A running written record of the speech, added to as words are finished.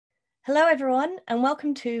Hello everyone, and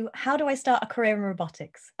welcome to How Do I Start a Career in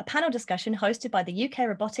Robotics, a panel discussion hosted by the UK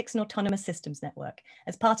Robotics and Autonomous Systems Network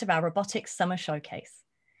as part of our Robotics Summer Showcase.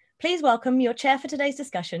 Please welcome your chair for today's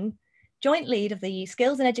discussion, joint lead of the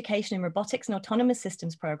Skills and Education in Robotics and Autonomous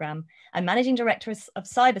Systems programme and Managing Director of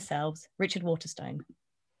CyberSelves, Richard Waterstone.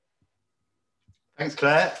 Thanks,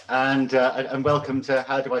 Claire, and welcome to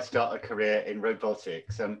How Do I Start a Career in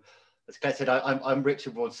Robotics. As Claire said, I'm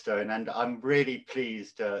Richard Waterstone, and I'm really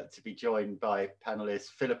pleased to be joined by panelists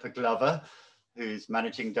Philippa Glover, who's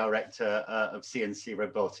Managing Director of CNC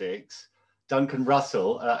Robotics, Duncan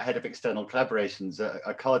Russell, Head of External Collaborations at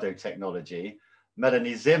Ocado Technology,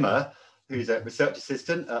 Melanie Zimmer, who's a Research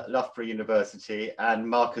Assistant at Loughborough University, and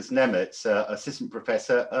Markus Nemitz, Assistant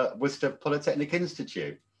Professor at Worcester Polytechnic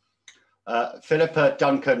Institute. Philippa,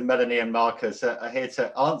 Duncan, Melanie and Markus are here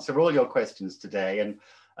to answer all your questions today and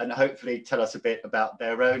hopefully tell us a bit about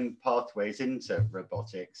their own pathways into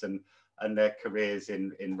robotics and their careers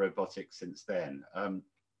in robotics since then.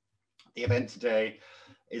 The event today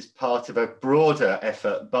is part of a broader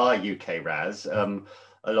effort by UK RAS,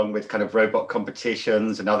 along with kind of robot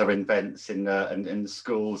competitions and other events in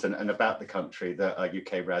schools and about the country that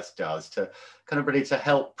UK RAS does to kind of really to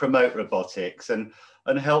help promote robotics and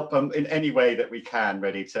help in any way that we can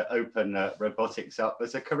really to open robotics up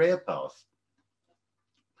as a career path.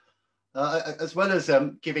 As well as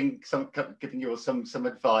giving you some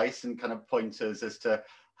advice and kind of pointers as to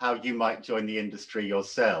how you might join the industry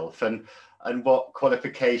yourself and what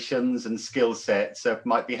qualifications and skill sets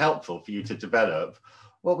might be helpful for you to develop.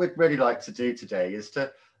 What we'd really like to do today is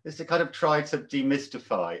to kind of try to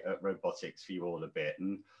demystify robotics for you all a bit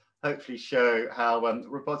and hopefully show how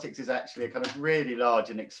robotics is actually a kind of really large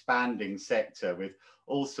and expanding sector with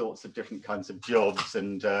all sorts of different kinds of jobs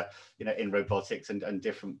and in robotics and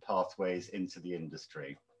different pathways into the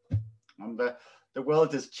industry. And the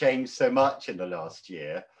world has changed so much in the last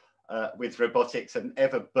year with robotics an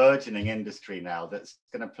ever burgeoning industry now that's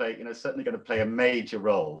going to play, certainly going to play a major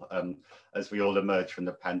role as we all emerge from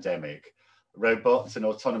the pandemic. Robots and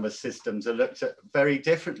autonomous systems are looked at very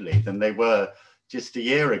differently than they were just a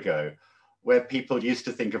year ago, where people used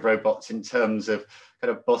to think of robots in terms of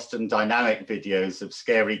kind of Boston Dynamic videos of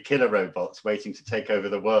scary killer robots waiting to take over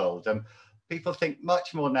the world. People think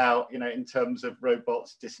much more now, in terms of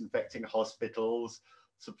robots disinfecting hospitals,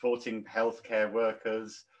 supporting healthcare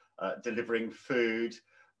workers, delivering food,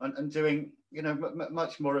 and doing,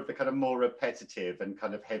 much more of the kind of more repetitive and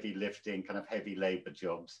kind of heavy lifting, kind of heavy labor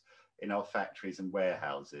jobs in our factories and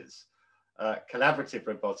warehouses. Collaborative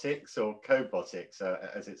robotics, or cobotics,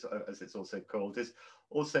 as it's also called, is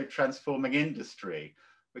also transforming industry,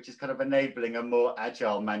 which is kind of enabling a more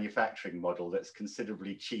agile manufacturing model that's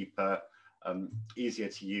considerably cheaper, easier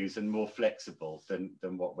to use, and more flexible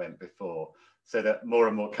than what went before. So that more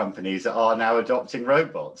and more companies are now adopting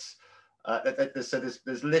robots. So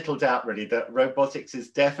there's little doubt really that robotics is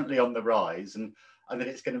definitely on the rise, and that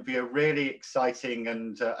it's going to be a really exciting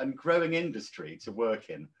and growing industry to work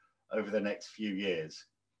in over the next few years.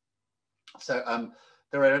 So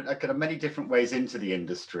there are kind of many different ways into the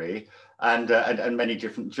industry and many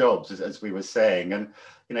different jobs, as we were saying. And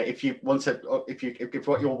if you want to, if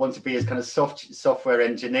what you want to be is kind of software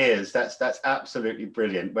engineers, that's absolutely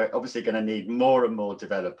brilliant. We're obviously going to need more and more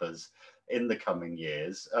developers in the coming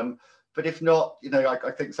years. But if not,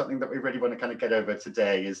 I think something that we really want to kind of get over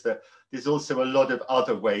today is that there's also a lot of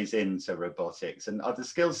other ways into robotics and other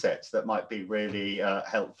skill sets that might be really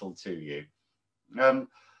helpful to you.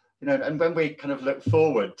 And when we kind of look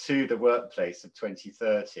forward to the workplace of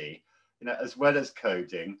 2030, as well as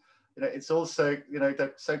coding, it's also,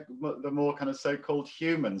 the more kind of so-called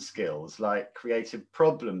human skills like creative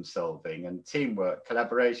problem solving and teamwork,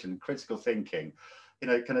 collaboration, critical thinking.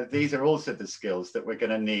 These are also the skills that we're going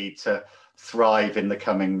to need to thrive in the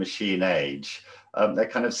coming machine age. They're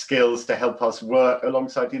kind of skills to help us work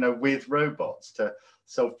alongside, with robots to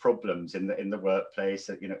solve problems in the workplace,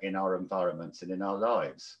 in our environments and in our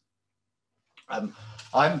lives.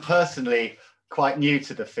 I'm personally quite new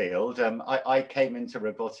to the field. I came into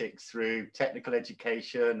robotics through technical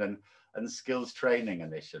education and skills training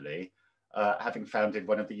initially, having founded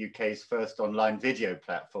one of the UK's first online video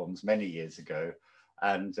platforms many years ago.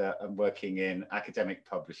 And working in academic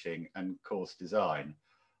publishing and course design.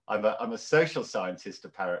 I'm a social scientist,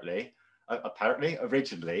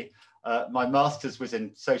 originally. My master's was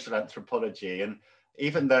in social anthropology, and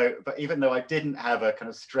even though I didn't have a kind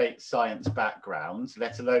of straight science background,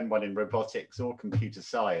 let alone one in robotics or computer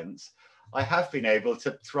science, I have been able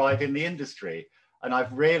to thrive in the industry. And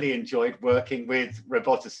I've really enjoyed working with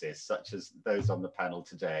roboticists, such as those on the panel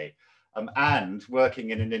today. and working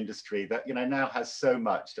in an industry that, you know, now has so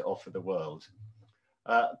much to offer the world.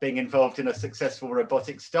 Being involved in a successful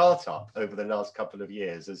robotics startup over the last couple of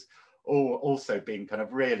years has also been kind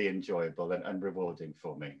of really enjoyable and rewarding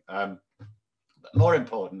for me. But more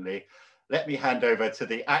importantly, let me hand over to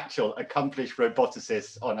the actual accomplished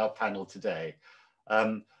roboticists on our panel today.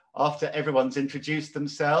 After everyone's introduced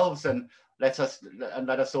themselves and let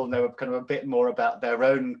us all know kind of a bit more about their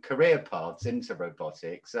own career paths into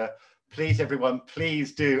robotics, please, everyone,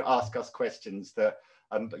 please do ask us questions that,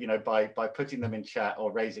 you know, by putting them in chat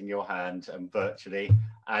or raising your hand virtually,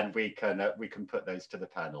 and we can put those to the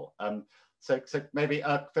panel. So maybe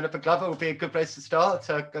Philippa Glover would be a good place to start.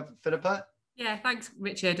 Philippa. Yeah, thanks,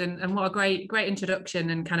 Richard, and what a great introduction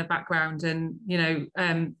and kind of background. And you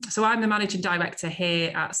know, so I'm the managing director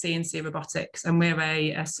here at CNC Robotics, and we're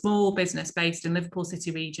a small business based in Liverpool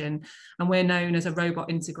City region, and we're known as a robot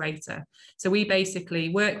integrator. So we basically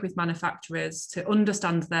work with manufacturers to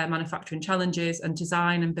understand their manufacturing challenges and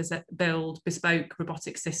design and build bespoke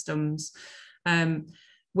robotic systems.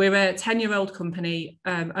 We're a 10-year-old company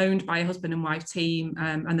owned by a husband and wife team,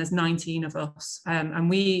 and there's 19 of us. And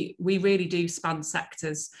we really do span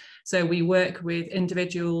sectors. So we work with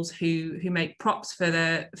individuals who make props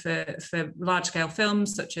for large-scale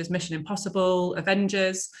films such as Mission Impossible,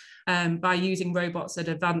 Avengers, by using robots at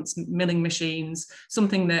advanced milling machines,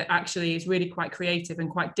 something that actually is really quite creative and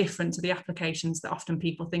quite different to the applications that often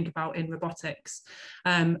people think about in robotics.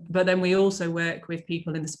 But then we also work with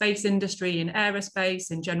people in the space industry, in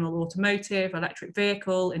aerospace, in general automotive, electric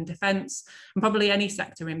vehicle, in defence, and probably any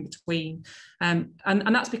sector in between. And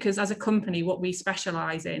that's because as a company, what we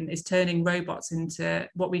specialise in is turning robots into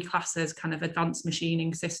what we class as kind of advanced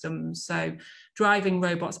machining systems. So driving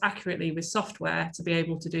robots accurately with software to be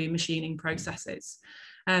able to do machining processes.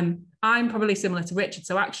 I'm probably similar to Richard.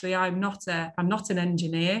 So actually, I'm not an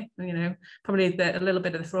engineer. You know, probably a little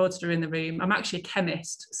bit of the fraudster in the room. I'm actually a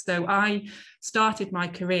chemist. So I started my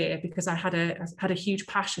career because I had a huge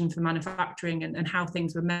passion for manufacturing and how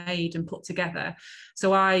things were made and put together.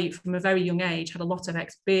 So I, from a very young age, had a lot of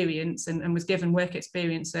experience and was given work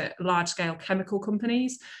experience at large-scale chemical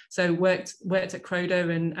companies. So worked at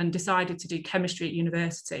Ocado and decided to do chemistry at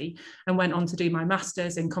university, and went on to do my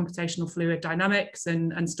master's in computational fluid dynamics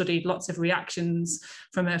and studied lots of reactions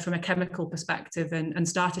from a chemical perspective, and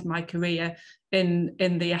started my career in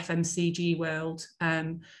the FMCG world,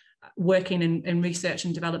 working in research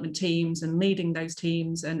and development teams and leading those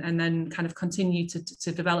teams, and then kind of continued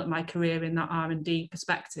to develop my career in that R&D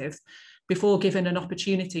perspective before given an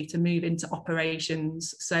opportunity to move into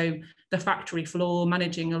operations. So the factory floor,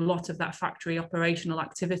 managing a lot of that factory operational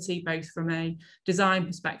activity, both from a design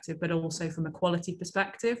perspective, but also from a quality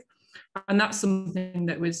perspective. And that's something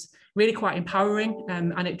that was really quite empowering,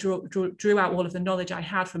 and it drew out all of the knowledge I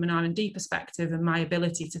had from an R&D perspective and my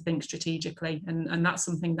ability to think strategically. And that's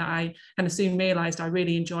something that I kind of soon realised I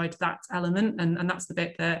really enjoyed that element, and that's the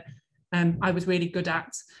bit that I was really good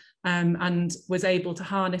at, and was able to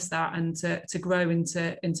harness that and to grow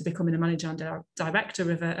into becoming a manager and director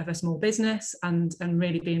of a small business, and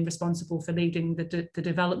really being responsible for leading the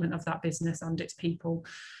development of that business and its people.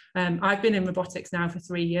 I've been in robotics now for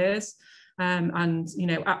 3 years, and you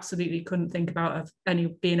know, absolutely couldn't think about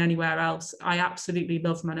being anywhere else. I absolutely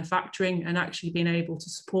love manufacturing, and actually being able to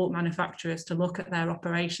support manufacturers to look at their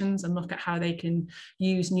operations and look at how they can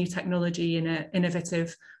use new technology in an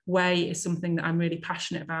innovative way is something that I'm really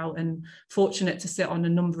passionate about, and fortunate to sit on a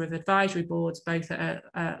number of advisory boards, both at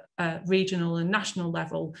a regional and national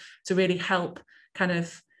level, to really help kind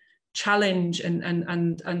of challenge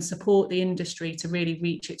and support the industry to really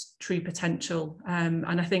reach its true potential. And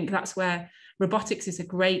I think that's where robotics is a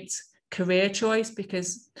great career choice,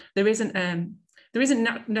 because there isn't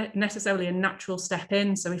necessarily a natural step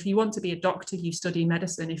in. So if you want to be a doctor, you study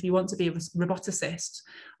medicine. If you want to be a roboticist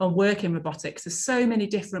or work in robotics, there's so many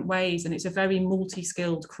different ways, and it's a very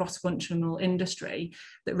multi-skilled, cross-functional industry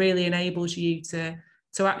that really enables you to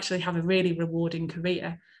actually have a really rewarding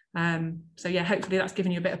career. So yeah, hopefully that's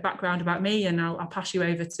given you a bit of background about me, and I'll pass you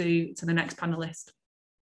over to the next panelist.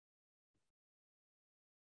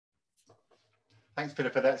 Thanks,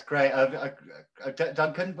 Philippa. That's great.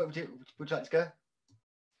 Duncan, would you like to go?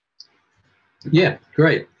 Yeah,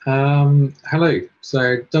 great. Hello.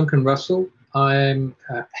 So Duncan Russell. I'm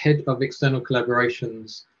head of external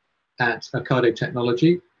collaborations at Ocado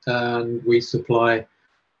Technology, and we supply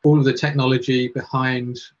all of the technology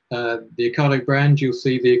behind the Ocado brand. You'll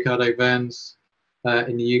see the Ocado vans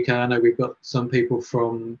in the UK. I know we've got some people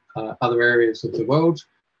from other areas of the world,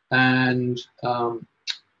 and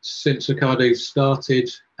since Ocado started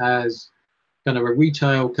as kind of a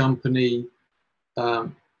retail company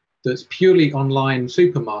that's purely online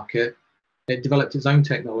supermarket. It developed its own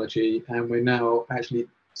technology, and we're now actually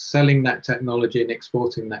selling that technology and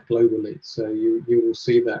exporting that globally. So you will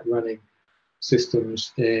see that running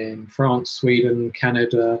systems in France, Sweden,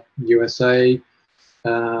 Canada, USA,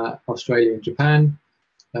 Australia and Japan.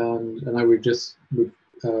 And I know we've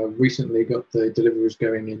recently got the deliveries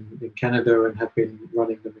going in Canada and have been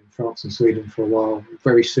running them in France and Sweden for a while.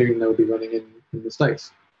 Very soon they'll be running in the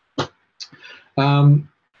States. I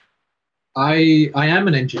am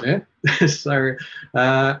an engineer, so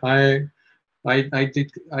I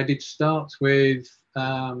did start with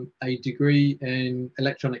a degree in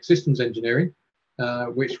electronic systems engineering,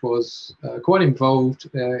 which was quite involved.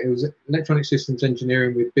 It was electronic systems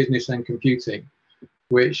engineering with business and computing,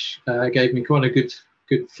 which gave me quite a good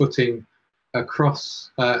footing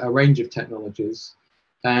across a range of technologies,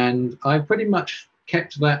 and I pretty much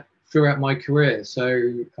kept that throughout my career.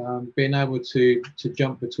 So being able to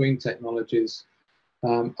jump between technologies,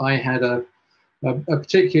 I had a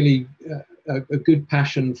particularly a good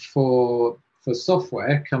passion for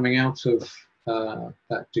software coming out of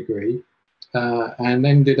that degree, and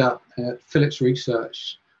ended up at Philips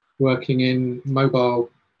Research working in mobile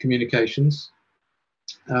communications,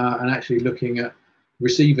 and actually looking at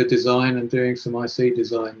receiver design and doing some IC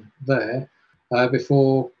design there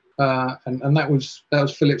before. And that was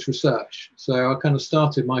Philips Research. So I kind of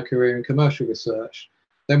started my career in commercial research,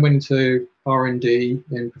 then went into R&D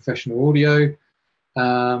in professional audio,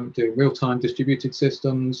 doing real-time distributed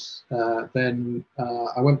systems. Then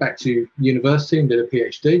I went back to university and did a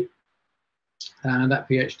PhD, and that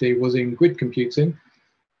PhD was in grid computing,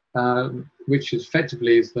 which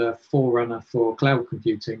effectively is the forerunner for cloud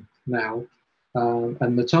computing now.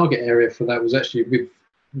 And the target area for that was actually with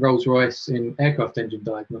Rolls-Royce in aircraft engine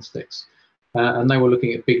diagnostics, and they were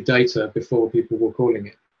looking at big data before people were calling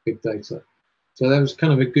it big data. So that was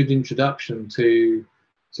kind of a good introduction to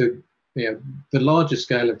the larger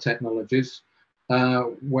scale of technologies,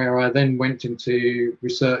 where I then went into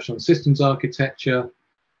research on systems architecture,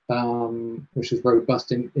 which was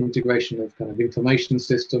robust integration of kind of information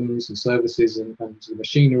systems and services and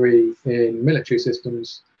machinery in military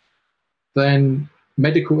systems. Then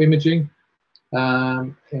medical imaging,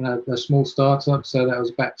 in a small startup, so that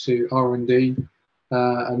was back to R&D,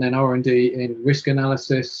 and then R&D in risk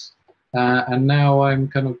analysis, and now I'm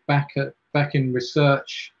kind of back in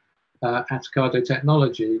research at Ocado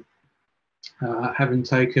Technology, having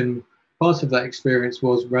taken part of that experience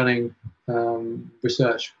was running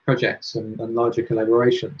research projects and larger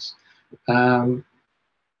collaborations.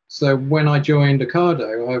 So when I joined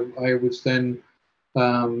Ocado, I was then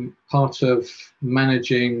part of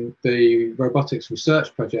managing the robotics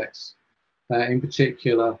research projects. In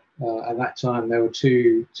particular, at that time, there were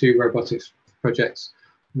two robotics projects.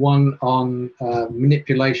 One on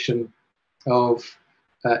manipulation of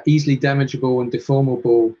easily damageable and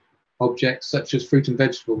deformable objects such as fruit and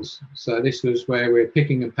vegetables. So this was where we're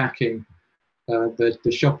picking and packing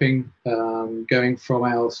the shopping, going from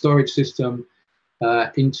our storage system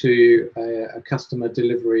into a customer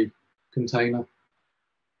delivery container.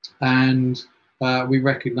 And we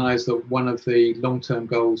recognized that one of the long-term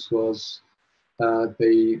goals was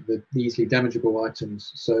the easily damageable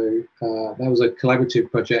items. So that was a collaborative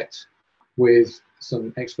project with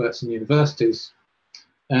some experts in universities.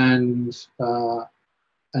 And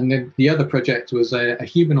then the other project was a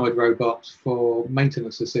humanoid robot for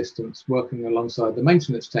maintenance assistance, working alongside the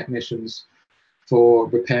maintenance technicians for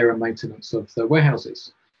repair and maintenance of the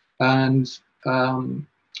warehouses. And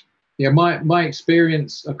my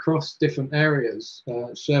experience across different areas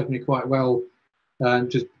served me quite well,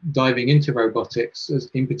 just diving into robotics, as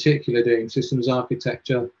in particular doing systems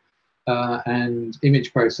architecture and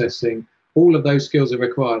image processing. All of those skills are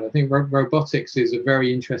required. I think robotics is a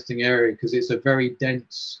very interesting area because it's a very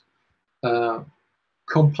dense,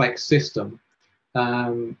 complex system,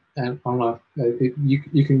 and on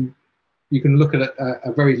you can look at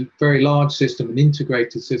a very large system, an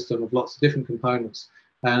integrated system of lots of different components,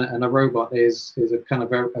 and a robot is a kind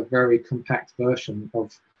of a very compact version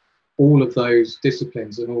of all of those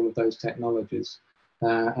disciplines and all of those technologies,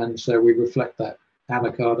 and so we reflect that at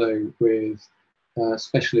Ocado with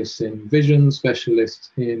specialists in vision,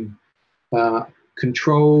 specialists in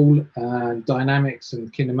control and dynamics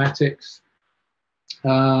and kinematics,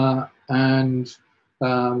 and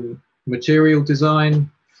material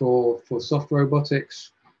design for soft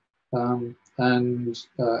robotics, and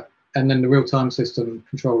then the real-time system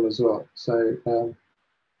control as well. So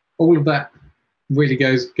all of that really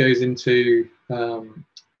goes into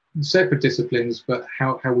separate disciplines, but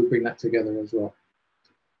how we bring that together as well.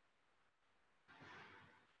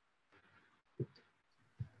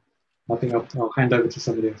 I think I'll hand over to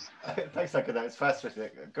somebody else. Thanks, Duncan. That was fascinating.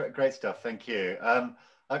 Great stuff. Thank you.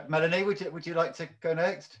 Melanie, would you like to go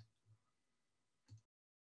next?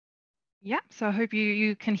 Yeah, so I hope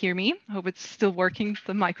you can hear me. I hope it's still working,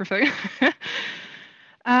 the microphone.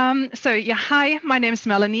 So yeah, hi, my name is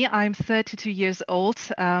Melanie. I'm 32 years old.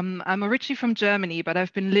 I'm originally from Germany, but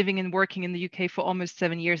I've been living and working in the UK for almost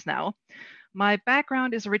 7 years now. My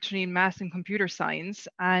background is originally in math and computer science,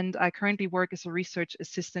 and I currently work as a research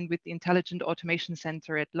assistant with the Intelligent Automation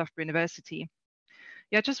Center at Loughborough University.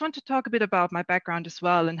 Yeah, I just want to talk a bit about my background as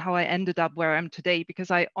well and how I ended up where I am today,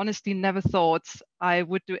 because I honestly never thought I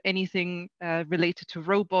would do anything related to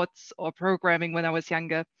robots or programming when I was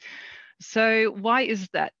younger. So why is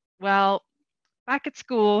that? Well, back at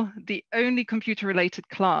school, the only computer-related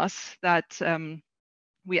class that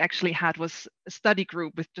we actually had was a study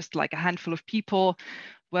group with just like a handful of people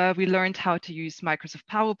where we learned how to use Microsoft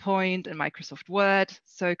PowerPoint and Microsoft Word.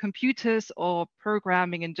 So computers or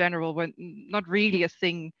programming in general were not really a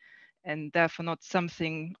thing and therefore not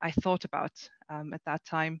something I thought about at that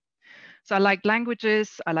time. So I liked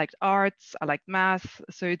languages, I liked arts, I liked math.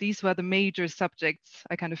 So these were the major subjects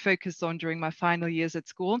I kind of focused on during my final years at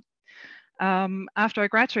school. After I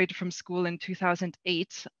graduated from school in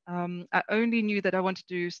 2008, I only knew that I wanted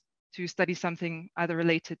to study something either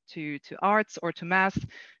related to arts or to math,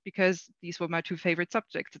 because these were my two favorite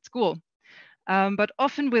subjects at school. But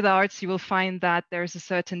often with arts, you will find that there's a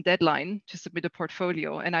certain deadline to submit a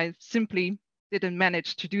portfolio, and I simply didn't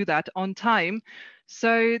manage to do that on time.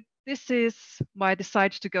 So this is why I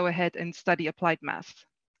decided to go ahead and study applied math.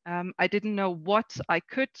 I didn't know what I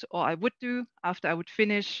could or I would do after I would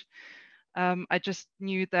finish. I just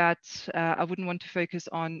knew that I wouldn't want to focus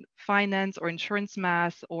on finance or insurance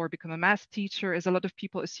math or become a math teacher, as a lot of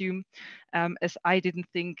people assume, as I didn't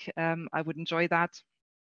think I would enjoy that.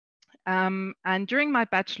 And during my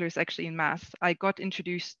bachelor's actually in math, I got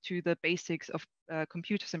introduced to the basics of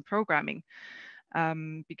computers and programming,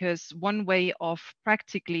 because one way of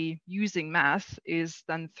practically using math is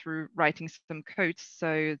done through writing some code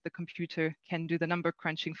so the computer can do the number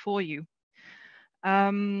crunching for you.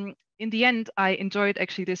 In the end, I enjoyed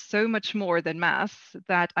actually this so much more than math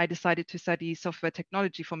that I decided to study software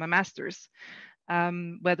technology for my master's,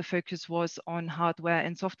 where the focus was on hardware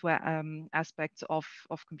and software aspects of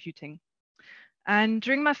computing. And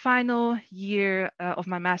during my final year of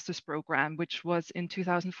my master's program, which was in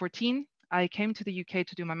 2014, I came to the UK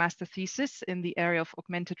to do my master thesis in the area of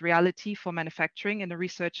augmented reality for manufacturing in a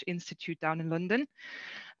research institute down in London.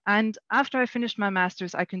 And after I finished my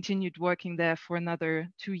master's, I continued working there for another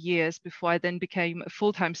 2 years before I then became a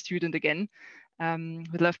full-time student again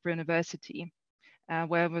with Loughborough University,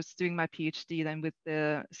 where I was doing my PhD then with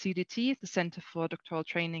the CDT, the Center for Doctoral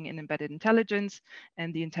Training in Embedded Intelligence,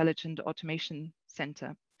 and the Intelligent Automation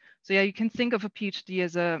Center. So yeah, you can think of a PhD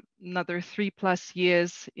as another 3+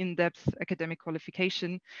 years in-depth academic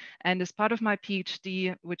qualification. And as part of my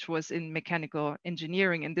PhD, which was in mechanical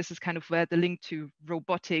engineering, and this is kind of where the link to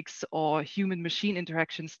robotics or human-machine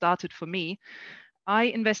interaction started for me, I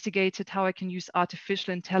investigated how I can use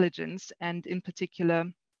artificial intelligence and in particular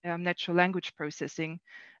natural language processing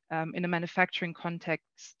in a manufacturing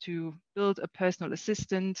context to build a personal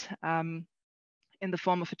assistant in the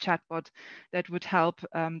form of a chatbot that would help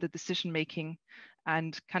the decision making,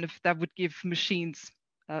 and kind of that would give machines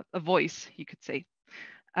a voice, you could say.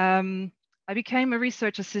 I became a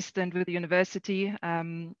research assistant with the university,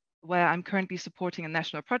 where I'm currently supporting a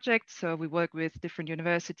national project. So we work with different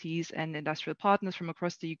universities and industrial partners from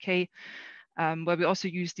across the UK, where we also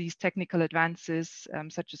use these technical advances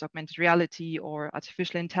such as augmented reality or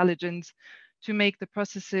artificial intelligence to make the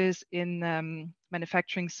processes in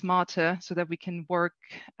manufacturing smarter, so that we can work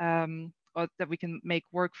or that we can make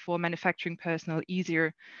work for manufacturing personnel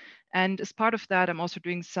easier. And as part of that, I'm also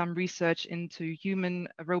doing some research into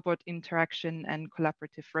human-robot interaction and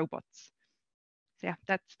collaborative robots. So yeah,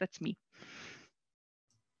 that's me.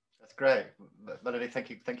 That's great, Melanie.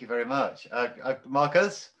 Thank you very much.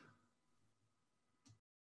 Markus.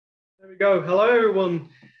 There we go. Hello, everyone.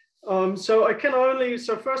 So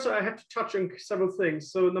first I have to touch on several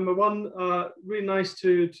things. So number one, really nice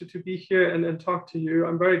to be here and talk to you.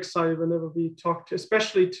 I'm very excited whenever we talk to,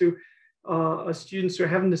 especially to students who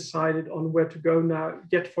haven't decided on where to go now,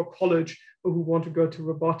 yet for college, or who want to go to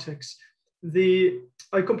robotics.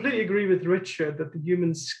 I completely agree with Richard that the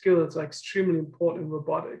human skills are extremely important in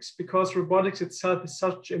robotics, because robotics itself is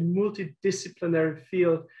such a multidisciplinary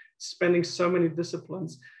field, spanning so many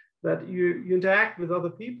disciplines, that you interact with other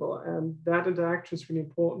people, and that interaction is really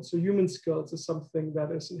important. So human skills is something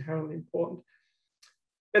that is inherently important.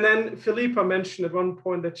 And then Philippa mentioned at one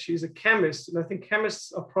point that she's a chemist. And I think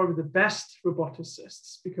chemists are probably the best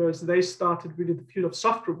roboticists because they started really the field of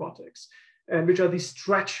soft robotics, and which are these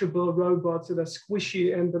stretchable robots that are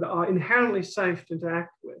squishy and that are inherently safe to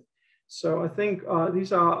interact with. So I think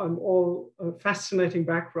these are all fascinating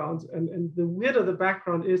backgrounds. And the weirder the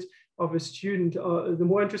background is of a student, the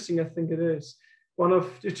more interesting I think it is.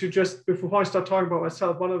 Before I start talking about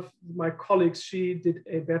myself, one of my colleagues, she did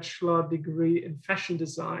a bachelor degree in fashion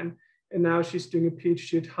design, and now she's doing a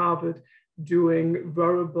PhD at Harvard doing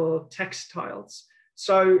wearable textiles.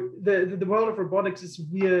 So the world of robotics is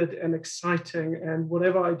weird and exciting, and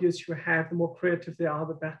whatever ideas you have, the more creative they are,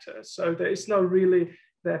 the better. So there is no really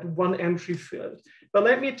that one entry field. But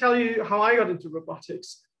let me tell you how I got into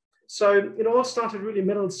robotics. So it all started really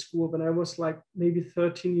middle school when I was like maybe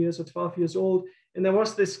 13 years or 12 years old. And there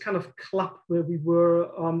was this kind of club where we were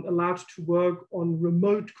allowed to work on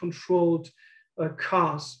remote controlled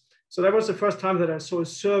cars. So that was the first time that I saw a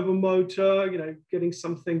servo motor, getting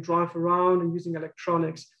something drive around and using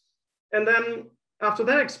electronics. And then after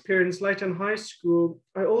that experience, later in high school,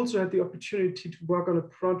 I also had the opportunity to work on a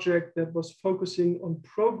project that was focusing on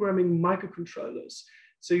programming microcontrollers.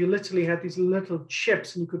 So you literally had these little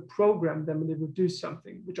chips and you could program them and they would do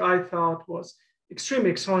something, which I thought was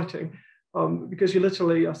extremely exciting. Because you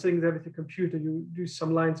literally are sitting there with your computer, you do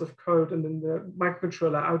some lines of code, and then the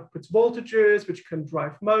microcontroller outputs voltages, which can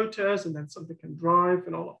drive motors, and then something can drive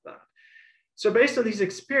and all of that. So based on these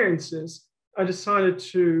experiences, I decided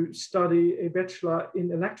to study a bachelor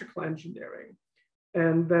in electrical engineering.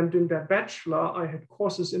 And then during that bachelor, I had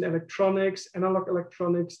courses in electronics, analog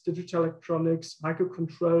electronics, digital electronics,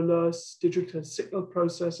 microcontrollers, digital signal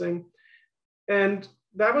processing. And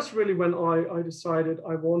that was really when I decided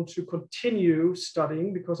I want to continue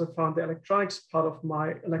studying because I found the electronics part of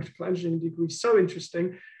my electrical engineering degree so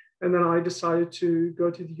interesting. And then I decided to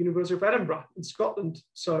go to the University of Edinburgh in Scotland.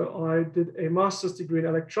 So I did a master's degree in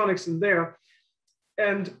electronics in there.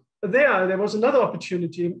 And there was another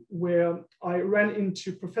opportunity where I ran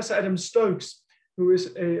into Professor Adam Stokes, who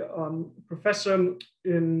is a professor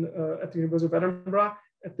at the University of Edinburgh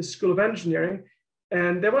at the School of Engineering.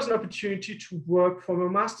 And there was an opportunity to work for my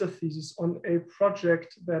master thesis on a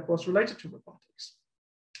project that was related to robotics.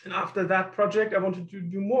 And after that project, I wanted to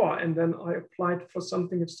do more. And then I applied for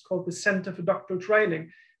something that's called the Centre for Doctoral Training,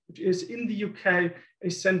 which is in the UK, a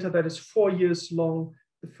center that is 4 years long.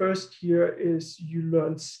 The first year is you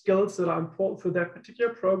learn skills that are important for that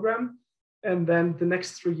particular program. And then the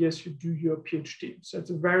next 3 years, you do your PhD. So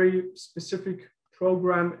it's a very specific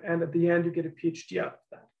program. And at the end, you get a PhD out of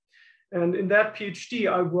that. And in that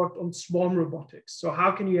PhD, I worked on swarm robotics. So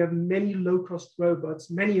how can you have many low-cost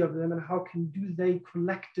robots, many of them, and how can do they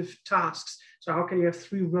collective tasks? So how can you have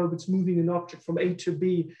 3 robots moving an object from A to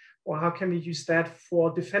B? Or how can we use that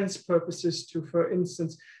for defense purposes to, for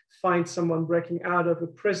instance, find someone breaking out of a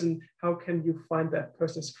prison? How can you find that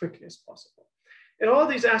person as quickly as possible? And all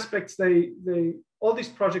these aspects, all these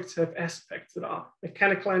projects have aspects that are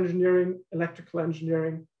mechanical engineering, electrical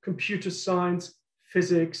engineering, computer science,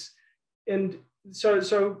 physics. And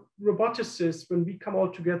so roboticists, when we come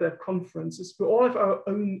all together at conferences, we all have our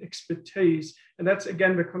own expertise. And that's,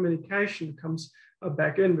 again, where communication comes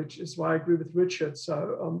back in, which is why I agree with Richard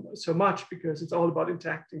so much, because it's all about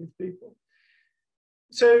interacting with people.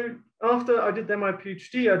 So after I did then my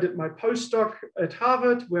PhD, I did my postdoc at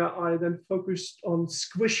Harvard, where I then focused on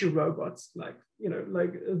squishy robots, like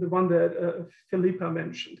the one that Philippa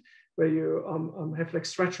mentioned, where you have like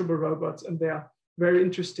stretchable robots, and they are very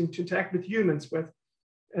interesting to interact with humans with.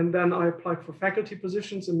 And then I applied for faculty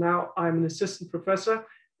positions, and now I'm an assistant professor,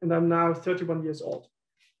 and I'm now 31 years old.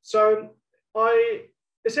 So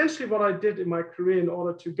essentially what I did in my career in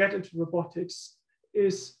order to get into robotics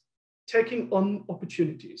is taking on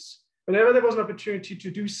opportunities. Whenever there was an opportunity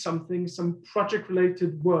to do something, some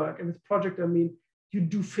project-related work, and with project I mean you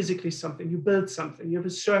do physically something, you build something, you have a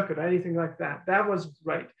circuit or anything like that, that was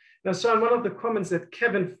great. Now, so in one of the comments that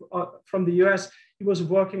Kevin from the US, he was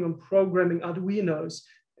working on programming Arduinos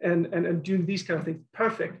and doing these kind of things.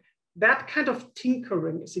 Perfect. That kind of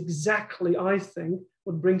tinkering is exactly, I think,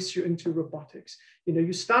 what brings you into robotics.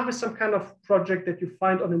 You start with some kind of project that you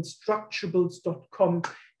find on instructables.com,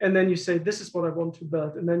 and then you say, this is what I want to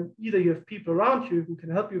build. And then either you have people around you who can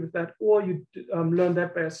help you with that, or you learn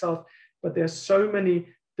that by yourself. But there's so many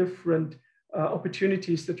different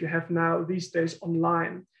opportunities that you have now these days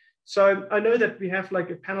online. So I know that we have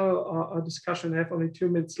like a panel discussion, I have only 2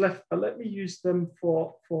 minutes left, but let me use them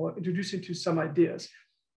for introducing to some ideas.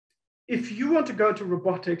 If you want to go to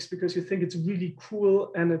robotics because you think it's really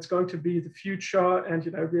cool and it's going to be the future, and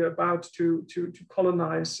we're about to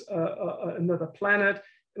colonize another planet,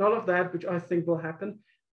 and all of that, which I think will happen,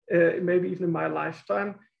 maybe even in my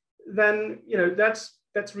lifetime, then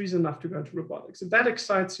that's reason enough to go into robotics. If that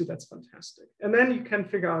excites you, that's fantastic. And then you can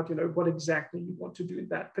figure out, what exactly you want to do in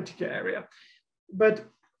that particular area. But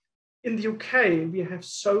in the UK, we have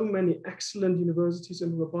so many excellent universities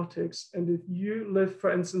in robotics. And if you live,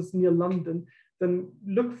 for instance, near London, then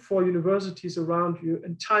look for universities around you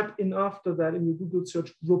and type in after that in your Google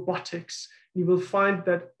search robotics. You will find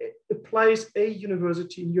that a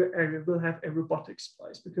university in your area will have a robotics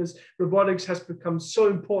place, because robotics has become so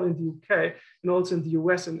important in the UK and also in the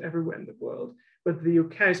US and everywhere in the world. But the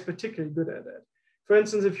UK is particularly good at it. For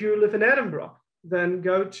instance, if you live in Edinburgh, then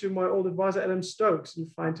go to my old advisor, Adam Stokes,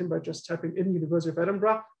 and find him by just typing in University of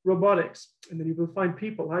Edinburgh, robotics. And then you will find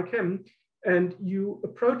people like him, and you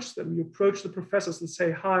approach them. You approach the professors and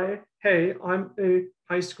say, hi, hey, I'm a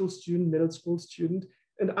high school student, middle school student,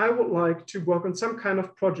 and I would like to work on some kind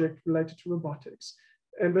of project related to robotics.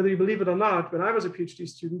 And whether you believe it or not, when I was a PhD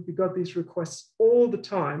student, we got these requests all the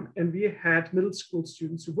time. And we had middle school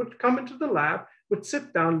students who would come into the lab, would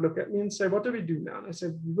sit down, look at me and say, what do we do now? And I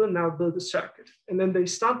said, we will now build a circuit. And then they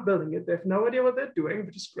start building it. They have no idea what they're doing,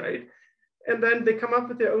 which is great. And then they come up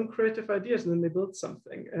with their own creative ideas, and then they build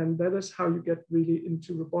something. And that is how you get really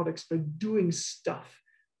into robotics, by doing stuff,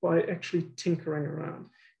 by actually tinkering around.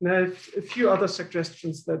 And I have a few other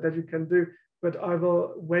suggestions that you can do, but I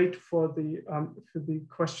will wait for the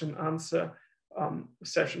question answer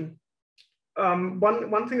session.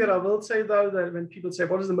 One thing that I will say, though, that when people say,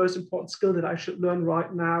 what is the most important skill that I should learn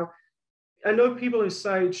right now? I know people who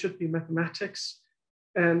say it should be mathematics,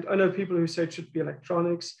 and I know people who say it should be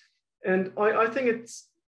electronics. And I think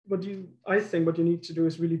what you need to do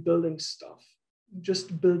is really building stuff.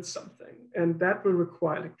 Just build something. And that will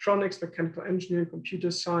require electronics, mechanical engineering, computer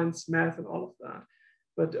science, math, and all of that.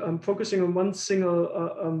 But focusing on one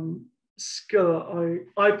single skill,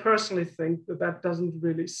 I personally think that doesn't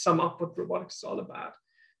really sum up what robotics is all about.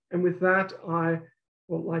 And with that, I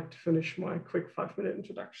would like to finish my quick 5-minute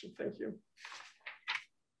introduction. Thank you.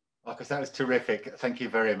 Markus, that was terrific. Thank you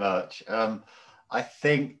very much. I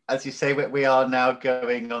think, as you say, we are now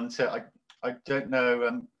going on to, I don't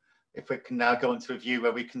know if we can now go on to a view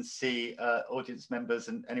where we can see audience members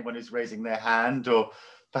and anyone who's raising their hand, or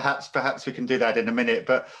perhaps we can do that in a minute.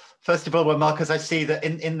 But first of all, well, Markus, I see that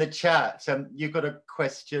in the chat, you've got a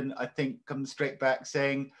question, I think, comes straight back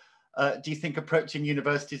saying, do you think approaching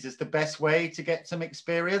universities is the best way to get some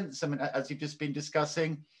experience? I mean, as you've just been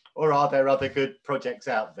discussing, or are there other good projects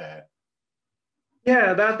out there?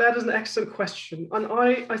 Yeah, that is an excellent question. And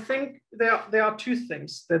I think there are two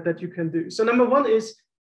things that you can do. So number one is,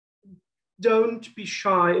 don't be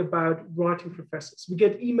shy about writing professors. We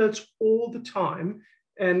get emails all the time,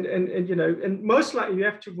 and most likely you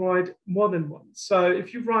have to write more than one. So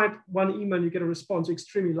if you write one email and you get a response, you're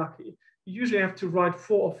extremely lucky. You usually have to write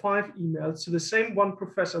 4 or 5 emails to the same one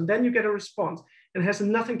professor, and then you get a response. And it has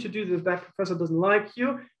nothing to do with that professor doesn't like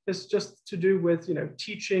you. It's just to do with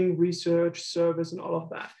teaching, research, service, and all of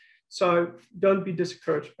that. So don't be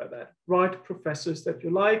discouraged by that. Write professors that you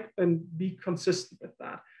like and be consistent with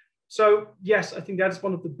that. So yes, I think that is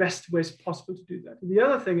one of the best ways possible to do that. And the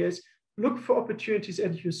other thing is, look for opportunities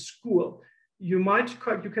at your school. You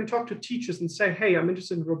can talk to teachers and say, hey, I'm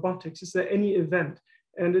interested in robotics. Is there any event?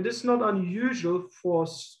 And it is not unusual for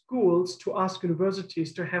schools to ask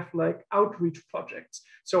universities to have like outreach projects.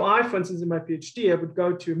 So I, for instance, in my PhD, I would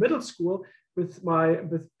go to middle school with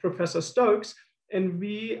Professor Stokes, and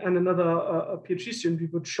we and another PhD student, we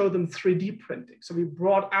would show them 3D printing. So we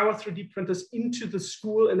brought our 3D printers into the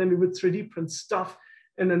school, and then we would 3D print stuff.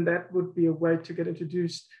 And then that would be a way to get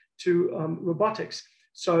introduced to robotics.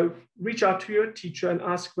 So reach out to your teacher and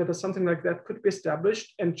ask whether something like that could be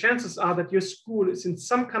established. And chances are that your school is in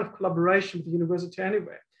some kind of collaboration with the university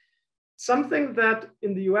anyway. Something that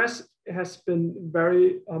in the US has been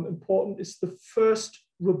very important is the first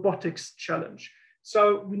robotics challenge.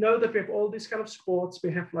 So we know that we have all these kind of sports.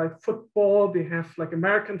 We have like football, we have like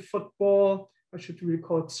American football. I should really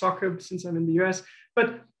call it soccer since I'm in the US.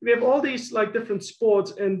 But we have all these like different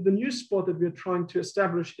sports, and the new sport that we're trying to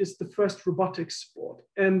establish is the first robotics sport.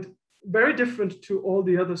 And very different to all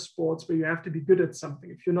the other sports where you have to be good at something.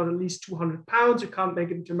 If you're not at least 200 pounds, you can't make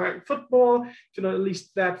it into American football. If you're not at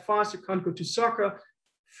least that fast, you can't go to soccer.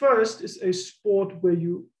 First is a sport where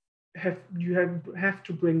you have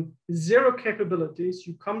to bring 0 capabilities.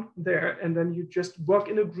 You come there and then you just work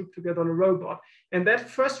in a group together on a robot. And that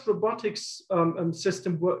first robotics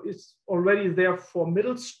system is already there for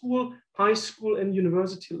middle school, high school, and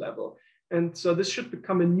university level. And so this should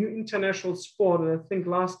become a new international sport. And I think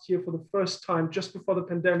last year, for the first time, just before the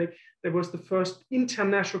pandemic, there was the first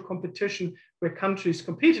international competition where countries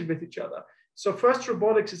competed with each other. So FIRST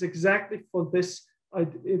Robotics is exactly for this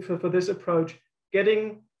approach,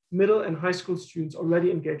 getting middle and high school students already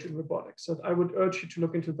engaged in robotics. So I would urge you to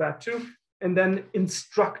look into that too. And then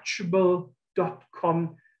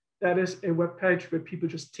instructable.com. That is a webpage where people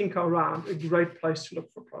just tinker around, a great place to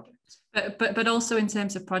look for projects. But also in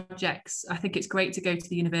terms of projects, I think it's great to go to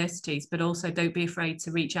the universities, but also don't be afraid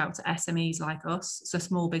to reach out to SMEs like us, so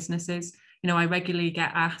small businesses. You know, I regularly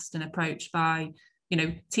get asked and approached by, you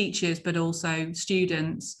know, teachers, but also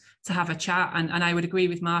students to have a chat. And I would agree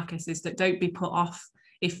with Markus, is that don't be put off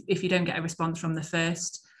if you don't get a response from the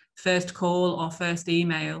first call or first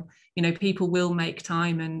email. You know, people will make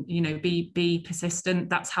time and, you know, be persistent.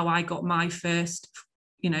 That's how I got my first,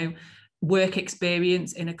 you know, work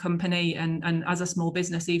experience in a company. And as a small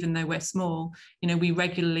business, even though we're small, you know, we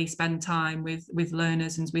regularly spend time with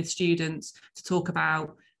learners and with students to talk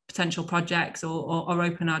about potential projects or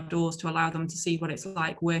open our doors to allow them to see what it's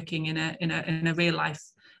like working in a real life,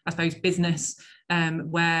 I suppose, business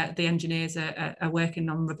where the engineers are working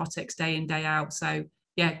on robotics day in, day out. So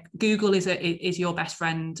yeah, Google is your best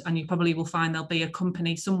friend, and you probably will find there'll be a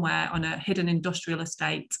company somewhere on a hidden industrial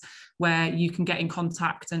estate where you can get in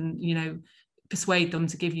contact and, you know, persuade them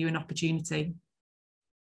to give you an opportunity.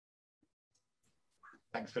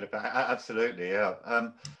 Thanks, Philippa. Absolutely, yeah.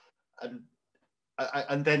 And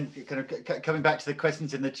then kind of coming back to the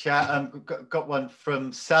questions in the chat, got one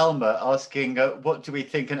from Salma asking, what do we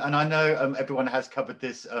think? And I know everyone has covered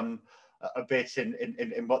this a bit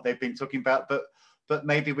in what they've been talking about, but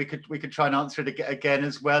maybe we could try and answer it again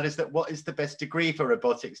as well. Is that, what is the best degree for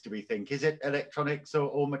robotics, do we think? Is it electronics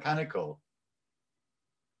or mechanical?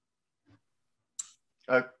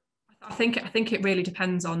 I think it really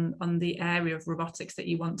depends on the area of robotics that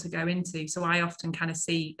you want to go into. So I often kind of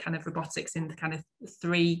see kind of robotics in the kind of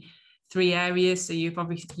three areas. So you've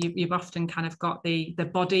often kind of got the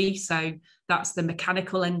body, so that's the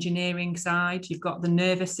mechanical engineering side. You've got the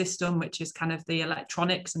nervous system, which is kind of the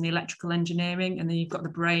electronics and the electrical engineering, and then you've got the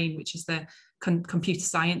brain, which is the computer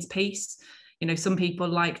science piece. You know, some people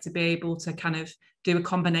like to be able to kind of do a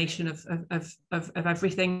combination of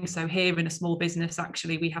everything. So here in a small business,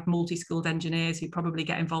 actually, we have multi-skilled engineers who probably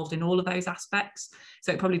get involved in all of those aspects.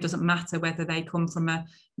 So it probably doesn't matter whether they come from a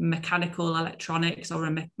mechanical, electronics or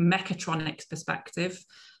a mechatronics perspective,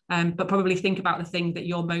 but probably think about the thing that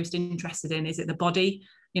you're most interested in. Is it the body,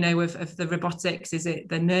 you know, of the robotics? Is it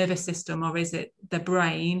the nervous system, or is it the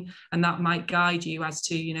brain? And that might guide you as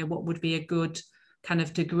to, you know, what would be a good kind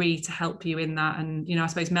of degree to help you in that. And, you know, I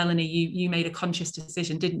suppose, Melanie, you made a conscious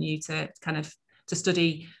decision, didn't you, to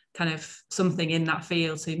study kind of something in that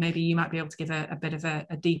field. So maybe you might be able to give a bit of a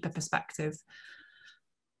deeper perspective.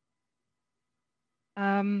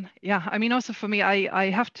 Yeah, I mean, also for me,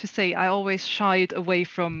 I have to say, I always shied away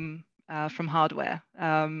from hardware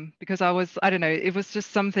because I don't know, it was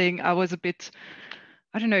just something I was a bit,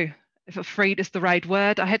 I don't know if afraid is the right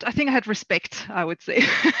word. I think I had respect, I would say.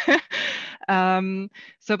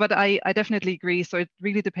 But I definitely agree. So it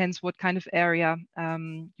really depends what kind of area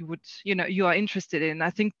you are interested in. I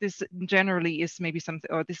think this generally is maybe something,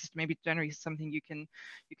 or this is maybe generally something you can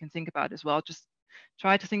think about as well. Just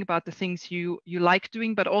try to think about the things you like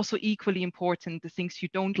doing, but also equally important, the things you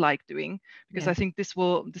don't like doing, because I think this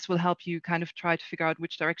will help you kind of try to figure out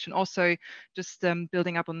which direction. Also, just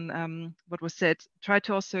building up on what was said, try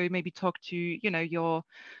to also maybe talk to, you know, your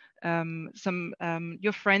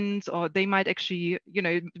friends, or they might actually, you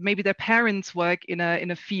know, maybe their parents work in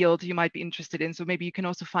a field you might be interested in. So maybe you can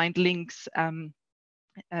also find links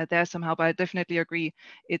there somehow. But I definitely agree,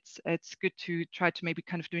 it's good to try to maybe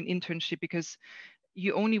kind of do an internship, because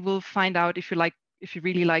you only will find out if you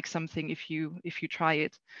really like something if you try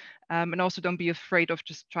it. And also don't be afraid of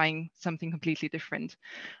just trying something completely different.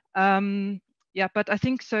 Yeah, but I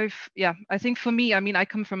think so. I think for me, I mean, I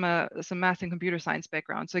come from some math and computer science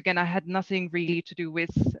background. So again, I had nothing really to do with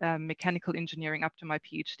mechanical engineering up to my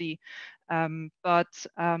PhD. But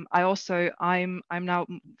I'm now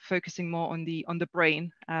focusing more on the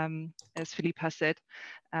brain, as Philippa said,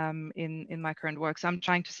 in my current work. So I'm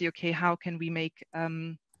trying to see, okay, how can we make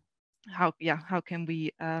how can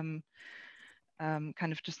we kind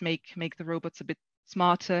of just make the robots a bit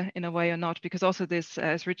smarter in a way or not, because also this,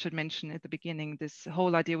 as Richard mentioned at the beginning, this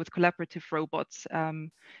whole idea with collaborative robots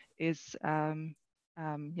is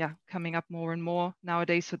coming up more and more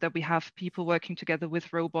nowadays, so that we have people working together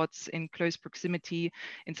with robots in close proximity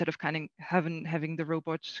instead of kind of having the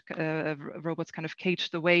robots kind of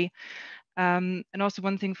caged away. And also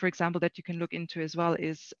one thing, for example, that you can look into as well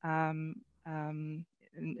is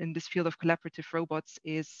in this field of collaborative robots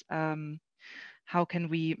is how can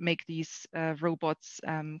we make these robots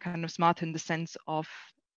kind of smart in the sense of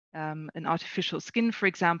an artificial skin, for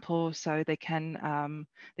example, so they can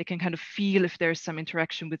kind of feel if there's some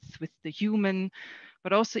interaction with the human,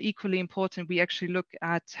 but also equally important, we actually look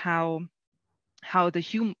at how the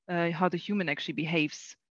human actually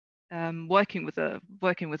behaves working with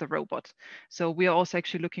a robot. So we are also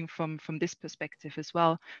actually looking from this perspective as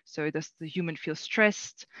well. So does the human feel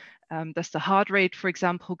stressed? Does the heart rate, for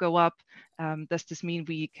example, go up? Does this mean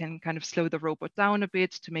we can kind of slow the robot down a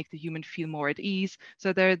bit to make the human feel more at ease?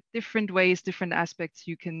 So there are different ways, different aspects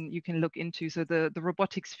you can look into. So the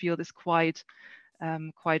robotics field is quite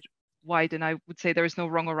wide, and I would say there is no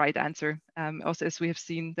wrong or right answer. Also, as we have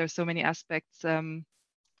seen, there's so many aspects, so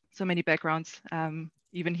many backgrounds.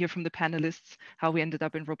 Even here from the panelists, how we ended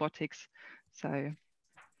up in robotics. So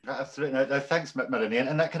absolutely, no, thanks, Melanie,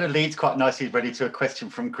 and that kind of leads quite nicely really to a question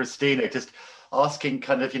from Christina, just asking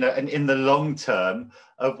kind of, and in the long term,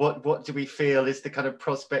 what do we feel is the kind of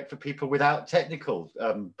prospect for people without technical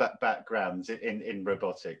backgrounds in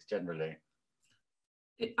robotics generally?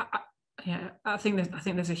 Yeah, I think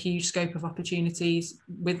there's a huge scope of opportunities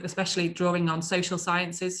with, especially drawing on social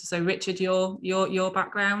sciences. So Richard, your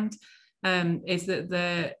background is that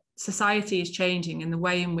the society is changing and the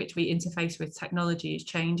way in which we interface with technology is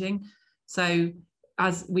changing. So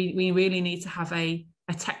as we really need to have a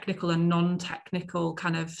technical and non-technical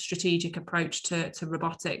kind of strategic approach to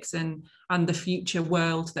robotics and the future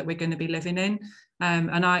world that we're going to be living in.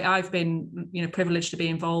 And I've been privileged to be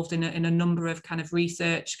involved in a number of kind of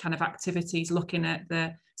research kind of activities looking at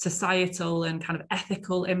the societal and kind of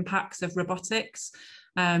ethical impacts of robotics.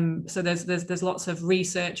 So there's lots of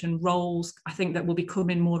research and roles, I think, that will be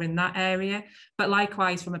coming more in that area. But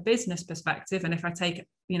likewise, from a business perspective, and if I take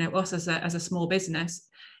us as a small business,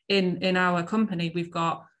 in our company, we've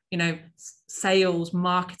got sales,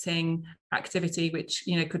 marketing activity, which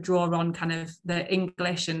could draw on kind of the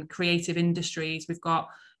English and creative industries. We've got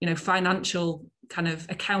financial kind of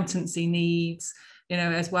accountancy needs,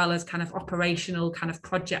 as well as kind of operational kind of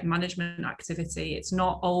project management activity. It's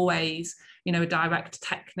not always a direct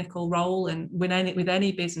technical role, and with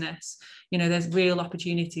any business, there's real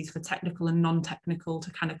opportunities for technical and non-technical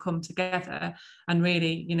to kind of come together and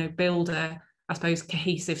really build a, I suppose,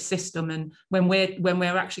 cohesive system. And when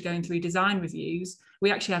we're actually going through design reviews, we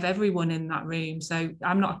actually have everyone in that room. So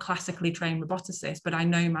I'm not a classically trained roboticist, but I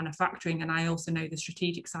know manufacturing and I also know the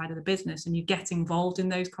strategic side of the business, and you get involved in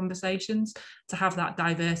those conversations to have that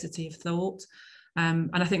diversity of thought. And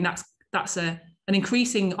I think that's an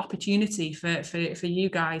increasing opportunity for you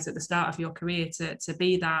guys at the start of your career to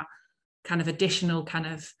be that kind of additional kind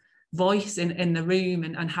of voice in the room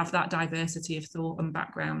and have that diversity of thought and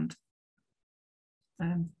background.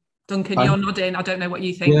 Duncan, you're nodding. I don't know what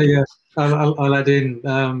you think. Yeah. I'll add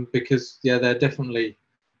in because they're definitely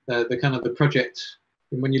the kind of the project.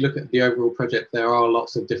 When you look at the overall project, there are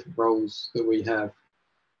lots of different roles that we have,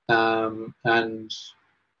 and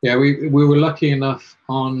we were lucky enough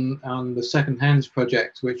on the Second Hands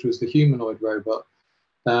project, which was the humanoid robot.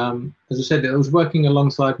 As I said, it was working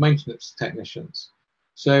alongside maintenance technicians.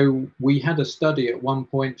 So we had a study at one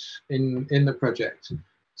point in the project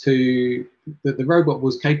that the robot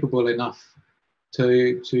was capable enough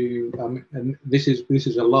and this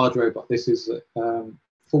is a large robot. This is a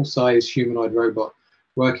full-size humanoid robot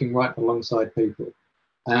working right alongside people.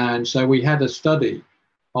 And so we had a study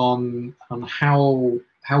on how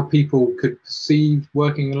people could perceive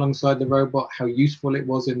working alongside the robot, how useful it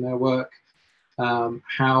was in their work,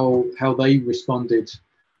 how they responded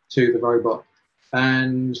to the robot.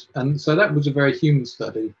 And so that was a very human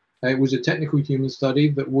study. It was a technical human study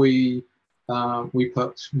that we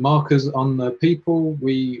put markers on the people.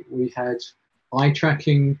 We had eye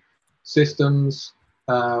tracking systems.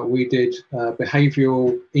 We did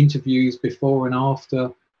behavioural interviews before and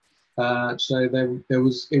after. So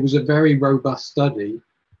it was a very robust study,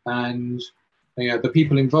 and the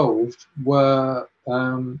people involved were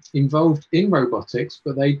involved in robotics,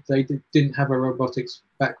 but they didn't have a robotics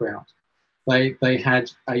background. They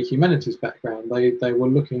had a humanities background. They were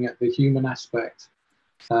looking at the human aspect,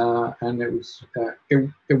 and it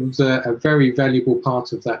was a very valuable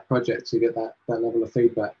part of that project to get that level of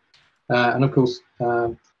feedback. And of course,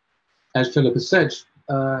 as Philippa said,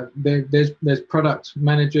 there's product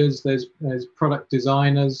managers, there's product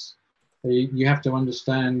designers. You have to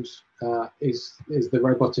understand is the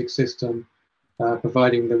robotic system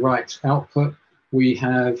providing the right output. We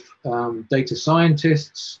have data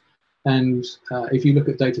scientists. And if you look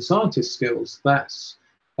at data scientist skills,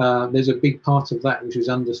 there's a big part of that which is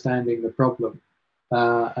understanding the problem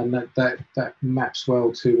and that maps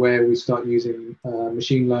well to where we start using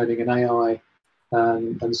machine learning and AI,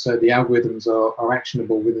 and so the algorithms are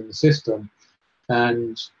actionable within the system,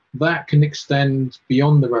 and that can extend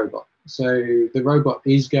beyond the robot. So the robot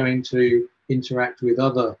is going to interact with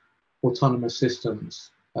other autonomous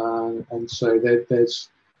systems, and so there's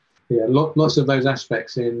lots of those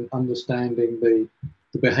aspects in understanding the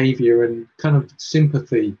behavior and kind of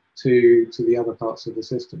sympathy to the other parts of the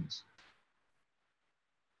systems.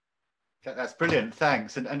 That's brilliant,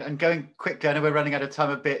 thanks. And going quickly, I know we're running out of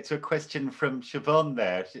time a bit, to a question from Siobhan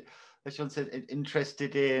there. Siobhan said,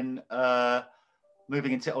 interested in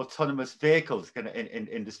moving into autonomous vehicles kind of in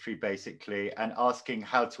industry, basically, and asking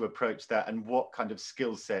how to approach that and what kind of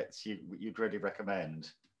skill sets you'd really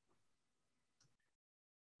recommend.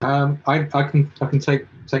 I can take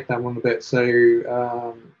that one a bit.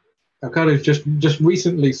 So Ocado's just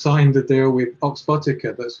recently signed a deal with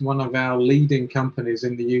Oxbotica. That's one of our leading companies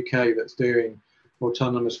in the UK that's doing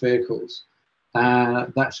autonomous vehicles.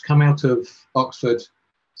 That's come out of Oxford.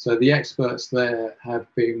 So the experts there have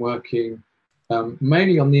been working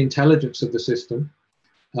mainly on the intelligence of the system,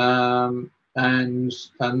 and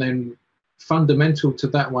then fundamental to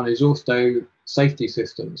that one is also safety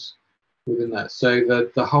systems within that. So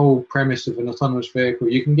the whole premise of an autonomous vehicle,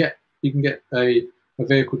 you can get a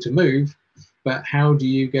vehicle to move, but how do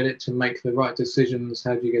you get it to make the right decisions?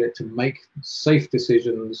 How do you get it to make safe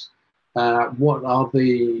decisions? What are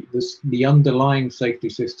the underlying safety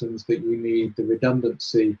systems that you need, the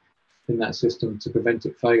redundancy in that system to prevent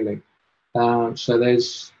it failing? So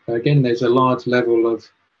there's a large level of,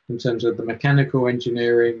 in terms of the mechanical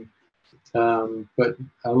engineering, but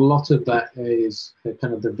a lot of that is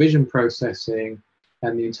kind of the vision processing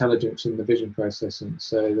and the intelligence in the vision processing.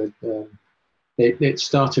 So that it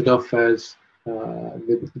started off as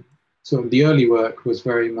sort of the early work was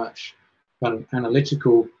very much kind of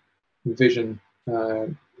analytical vision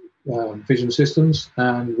systems,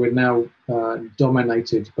 and we're now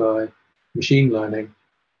dominated by machine learning.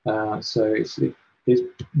 So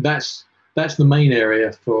that's the main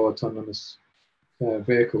area for autonomous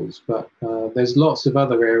vehicles, but there's lots of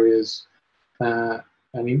other areas, and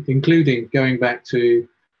including going back to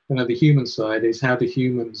the human side, is how do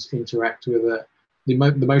humans interact with it. The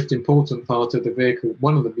most important part of the vehicle,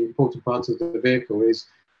 one of the important parts of the vehicle, is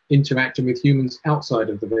interacting with humans outside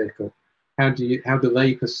of the vehicle. How do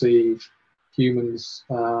they perceive humans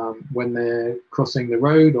when they're crossing the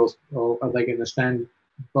road, or are they going to stand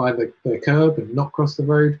by the curb and not cross the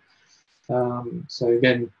road? So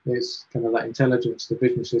again, it's kind of that intelligence, the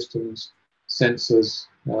vision systems, sensors,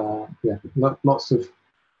 lots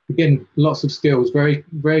of skills, very,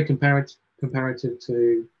 very comparative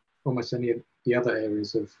to almost any of the other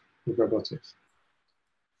areas of robotics.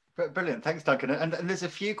 Brilliant, thanks, Duncan. And there's a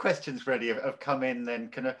few questions ready have come in then,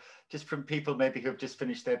 kind of just from people maybe who have just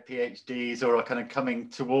finished their PhDs or are kind of coming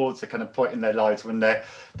towards a kind of point in their lives when they're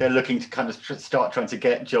looking to kind of start trying to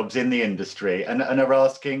get jobs in the industry, and are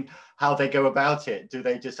asking how they go about it. Do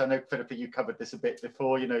they just, I know, Philippa, you covered this a bit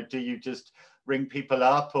before, do you just ring people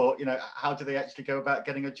up, or, how do they actually go about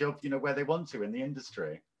getting a job, where they want to in the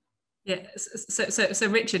industry? Yeah, so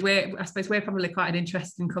Richard, I suppose we're probably quite an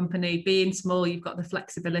interesting company. Being small, you've got the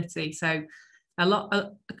flexibility. So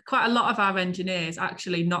quite a lot of our engineers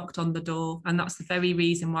actually knocked on the door, and that's the very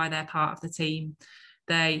reason why they're part of the team.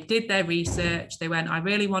 They did their research. They went, I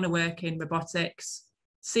really want to work in robotics.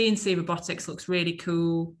 CNC Robotics looks really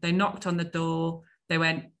cool. They knocked on the door. They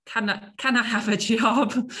went, can I have a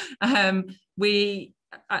job?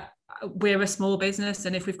 We're a small business,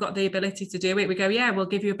 and if we've got the ability to do it, we go, yeah, we'll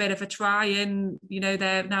give you a bit of a try. And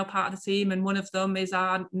they're now part of the team, and one of them is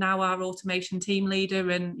our automation team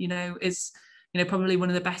leader, and is probably one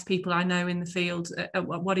of the best people I know in the field at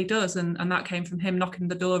what he does, and that came from him knocking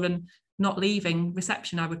the door and not leaving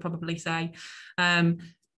reception, I would probably say.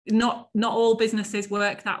 Not all businesses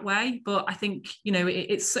work that way, but I think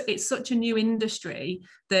it's such a new industry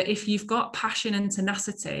that if you've got passion and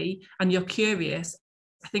tenacity and you're curious,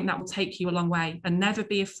 I think that will take you a long way. And never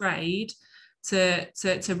be afraid to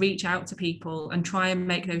reach out to people and try and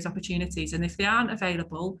make those opportunities. And if they aren't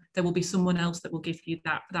available, there will be someone else that will give you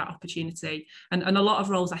that opportunity. And a lot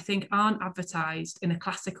of roles, I think, aren't advertised in a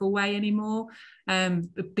classical way anymore,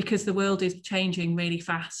 because the world is changing really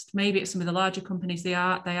fast. Maybe at some of the larger companies they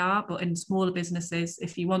are, but in smaller businesses,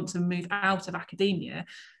 if you want to move out of academia,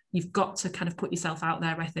 you've got to kind of put yourself out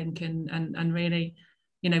there, I think, and really,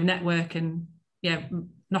 network and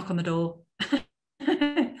knock on the door.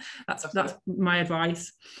 That's my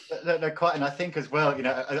advice. No, quite, and I think as well,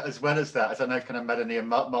 as well as that, as I know kind of Melanie and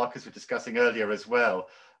Markus were discussing earlier as well,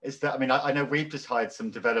 is that, I mean, I know we've just hired some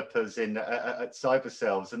developers in at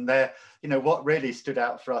CyberCells, and they're, you know, what really stood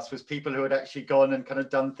out for us was people who had actually gone and kind of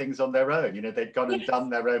done things on their own. You know, they'd gone and done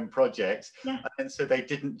their own projects, and so they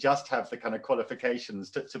didn't just have the kind of qualifications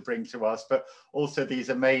to bring to us, but also these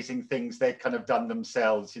amazing things they'd kind of done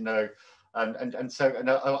themselves, you know. And so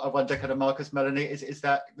I wonder, kind of, Markus, Melanie, is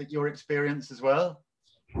that your experience as well?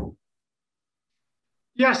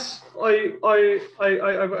 Yes, I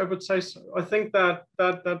would say so. I think that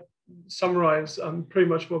summarizes pretty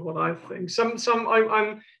much what I think.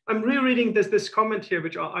 I'm rereading this comment here,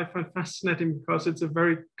 which I find fascinating because it's a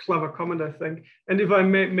very clever comment, I think. And if I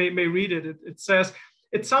may read it, it says,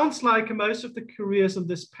 "It sounds like most of the careers on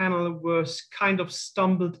this panel were kind of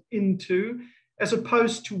stumbled into, as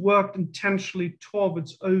opposed to worked intentionally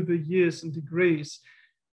towards over years and degrees.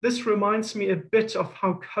 This reminds me a bit of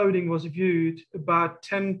how coding was viewed about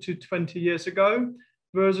 10 to 20 years ago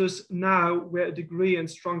versus now, where a degree and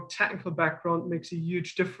strong technical background makes a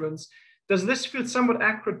huge difference. Does this feel somewhat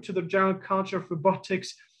accurate to the general culture of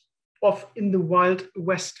robotics of in the Wild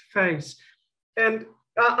West phase?" And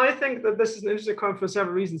I think that this is an interesting comment for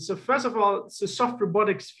several reasons. So first of all, the soft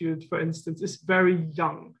robotics field, for instance, is very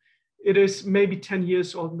young. It is maybe 10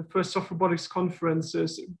 years old. In the first soft robotics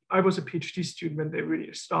conferences, I was a PhD student when they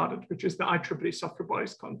really started, which is the IEEE Soft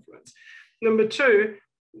Robotics Conference. Number two,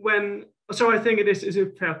 so I think it is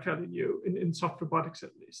fairly new in soft robotics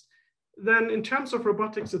at least. Then in terms of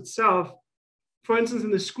robotics itself, for instance, in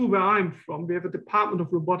the school where I'm from, we have a Department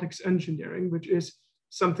of Robotics Engineering, which is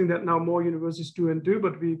something that now more universities do,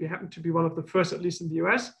 but we happen to be one of the first, at least in the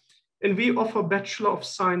US. And we offer Bachelor of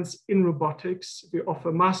Science in Robotics, we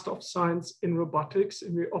offer Master of Science in Robotics,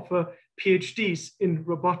 and we offer PhDs in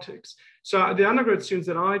robotics. So the undergrad students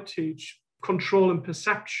that I teach, control and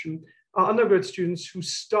perception, are undergrad students who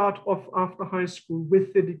start off after high school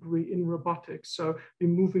with the degree in robotics. So we're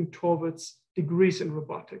moving towards degrees in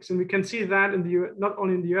robotics. And we can see that in the not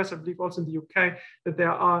only in the US, I believe also in the UK, that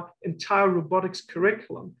there are entire robotics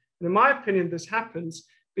curriculum. And in my opinion, this happens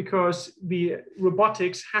because the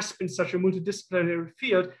robotics has been such a multidisciplinary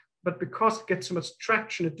field, but because it gets so much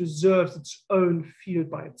traction, it deserves its own field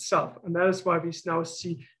by itself. And that is why we now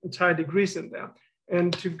see entire degrees in there.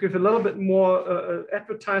 And to give a little bit more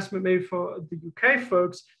advertisement maybe for the UK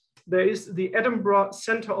folks, there is the Edinburgh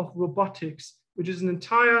Centre of Robotics, which is an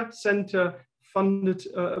entire center funded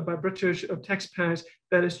by British taxpayers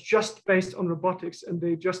that is just based on robotics. And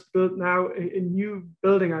they just built now a new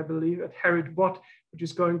building, I believe, at Harriet Watt, which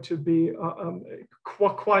is going to be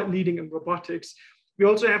quite leading in robotics. We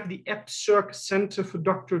also have the EPSERC Center for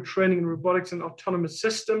Doctoral Training in Robotics and Autonomous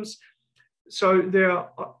Systems. So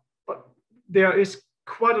there is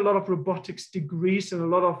quite a lot of robotics degrees and a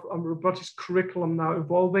lot of robotics curriculum now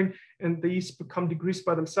evolving, and these become degrees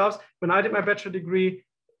by themselves. When I did my bachelor degree,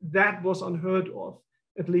 that was unheard of,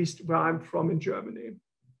 at least where I'm from in Germany.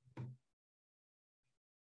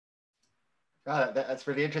 That's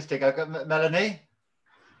really interesting. I've got Melanie.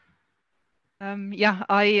 Yeah,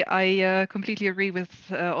 I completely agree with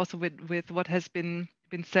also with what has been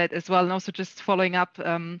said as well, and also just following up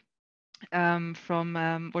from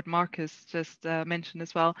what Markus just mentioned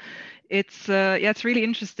as well. It's it's really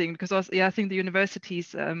interesting because also, I think the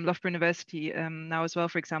universities, Loughborough University now as well,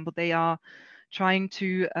 for example, they are trying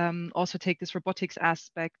to also take this robotics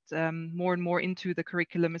aspect more and more into the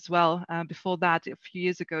curriculum as well. Before that, a few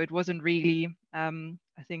years ago, it wasn't really,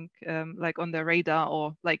 I think, like on their radar,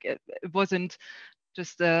 or like it wasn't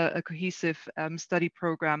just a cohesive study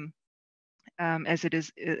program as it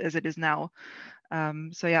is now.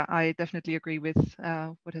 So yeah, I definitely agree with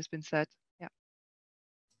what has been said. Yeah.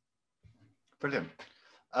 Brilliant.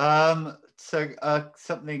 So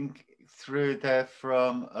something through there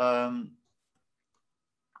from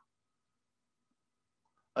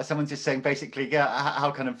someone's just saying basically, yeah, how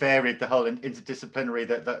kind of varied the whole interdisciplinary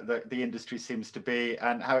that the industry seems to be,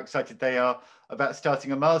 and how excited they are about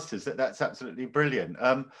starting a master's. That's absolutely brilliant.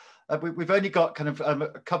 We've only got kind of a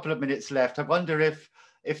couple of minutes left. I wonder if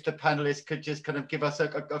the panelists could just kind of give us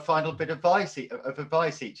a final bit of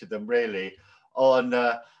advice, each of them really, on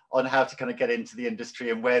how to kind of get into the industry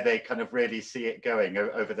and where they kind of really see it going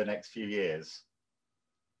over the next few years.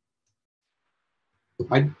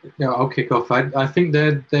 I'll kick off. I think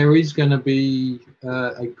there is going to be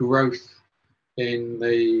a growth in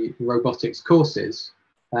the robotics courses,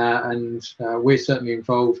 and we're certainly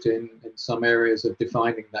involved in some areas of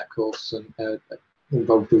defining that course and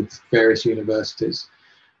involved with various universities.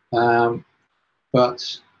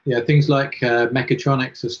 But yeah, things like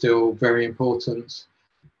mechatronics are still very important,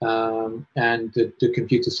 and the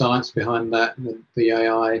computer science behind that, the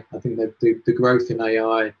AI. I think that the growth in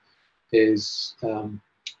AI is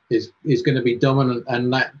is going to be dominant,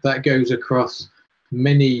 and that goes across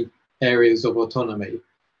many areas of autonomy.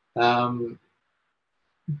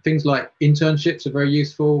 Things like internships are very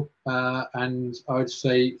useful, and I would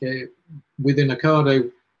say within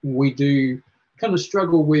Ocado we do kind of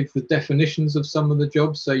struggle with the definitions of some of the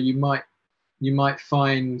jobs. So you might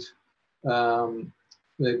find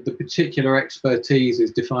the particular expertise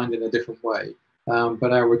is defined in a different way,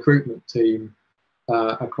 but our recruitment team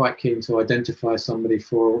are quite keen to identify somebody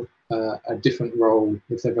for a different role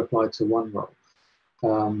if they've applied to one role.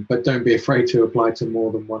 But don't be afraid to apply to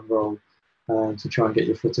more than one role to try and get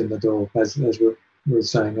your foot in the door, as we were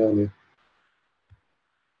saying earlier.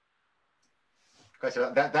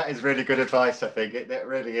 So that is really good advice. I think it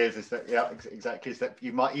really is that, yeah, exactly, is that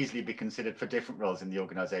you might easily be considered for different roles in the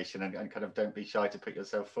organisation, and kind of don't be shy to put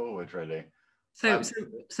yourself forward, really. So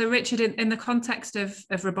Richard, in the context of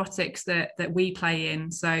robotics that we play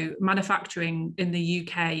in, so manufacturing in the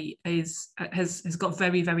UK has got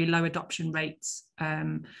very, very low adoption rates,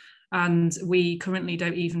 and we currently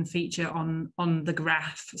don't even feature on the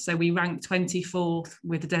graph. So we rank 24th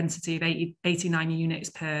with a density of 89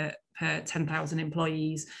 units per 10,000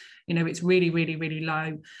 employees. You know, it's really, really, really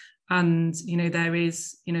low. And, you know, there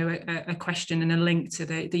is, you know, a question and a link to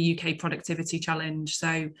the UK productivity challenge.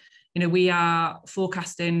 So, you know, we are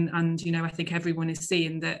forecasting, and, you know, I think everyone is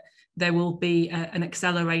seeing that there will be an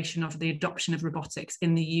acceleration of the adoption of robotics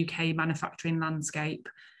in the UK manufacturing landscape.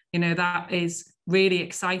 You know, that is really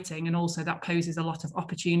exciting, and also that poses a lot of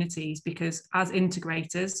opportunities, because as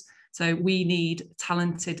integrators, so we need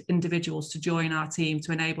talented individuals to join our team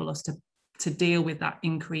to enable us to deal with that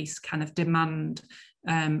increased kind of demand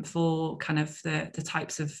for kind of the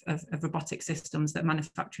types of robotic systems that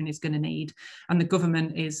manufacturing is going to need. And the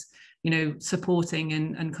government is, you know, supporting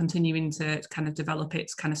and continuing to kind of develop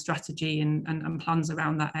its kind of strategy and plans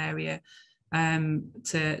around that area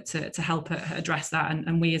to help address that.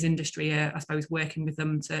 And we as industry are, I suppose, working with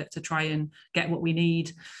them to try and get what we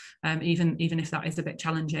need, even if that is a bit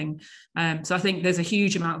challenging. So I think there's a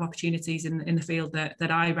huge amount of opportunities in the field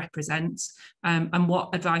that I represent. And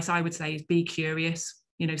what advice I would say is be curious,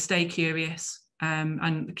 you know, stay curious.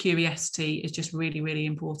 And curiosity is just really, really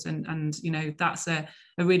important. And, you know, that's a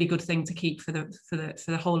really good thing to keep for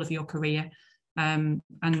the whole of your career, and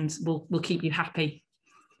will keep you happy.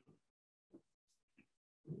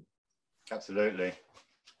 Absolutely.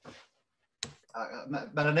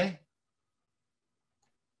 Melanie?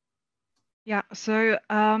 Yeah, so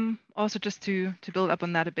also just to build up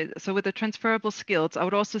on that a bit. So with the transferable skills, I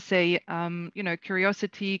would also say, you know,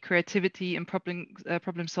 curiosity, creativity, and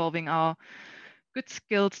problem solving are good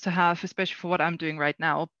skills to have, especially for what I'm doing right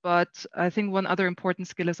now. But I think one other important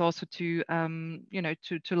skill is also to, you know,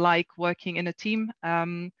 to like working in a team,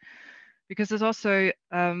 because there's also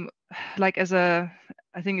like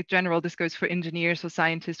I think in general, this goes for engineers or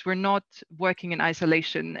scientists. We're not working in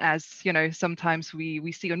isolation, as, you know, sometimes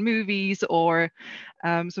we see on movies, or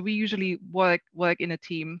so we usually work in a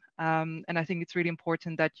team. And I think it's really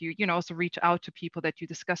important that you know, also reach out to people, that you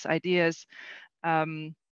discuss ideas,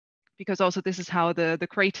 because also this is how the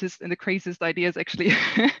greatest and the craziest ideas actually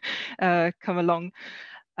come along.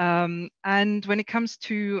 And when it comes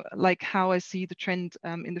to like how I see the trend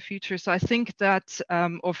in the future, so I think that,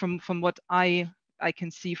 or from what I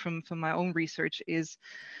can see from my own research, is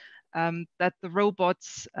that the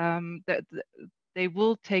robots that they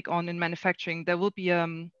will take on in manufacturing, there will be a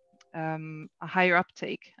higher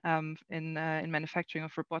uptake in manufacturing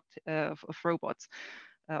of robots.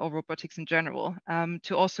 Or robotics in general,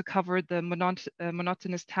 to also cover the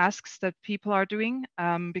monotonous tasks that people are doing,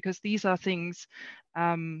 because these are things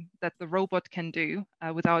that the robot can do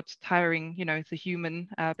without tiring, you know, the human,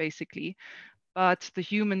 basically. But the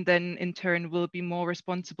human then in turn will be more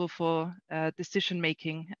responsible for decision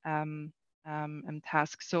making and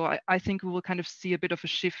tasks. So I think we will kind of see a bit of a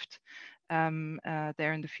shift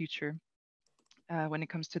there in the future when it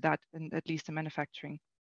comes to that, and at least in manufacturing.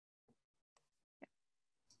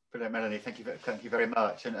 Brilliant, Melanie. Thank you very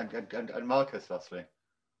much. And Markus, lastly.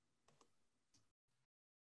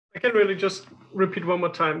 I can really just repeat one more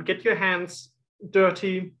time. Get your hands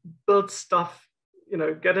dirty, build stuff, you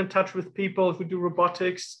know, get in touch with people who do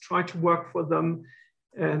robotics, try to work for them,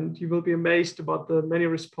 and you will be amazed about the many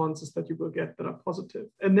responses that you will get that are positive.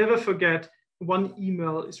 And never forget, one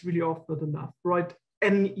email is really often not enough. Write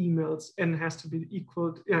N emails, N has to be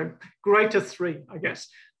equal, you know, greater 3, I guess.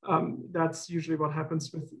 That's usually what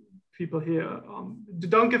happens with people here.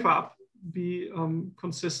 Don't give up, be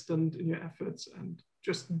consistent in your efforts, and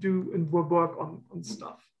just do and work on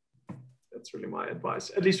stuff. That's really my advice,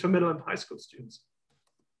 at least for middle and high school students.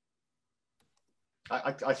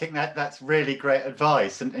 I think that's really great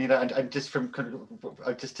advice, and you know, and just from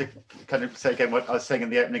just to kind of say again what I was saying in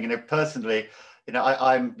the opening, you know, personally, you know,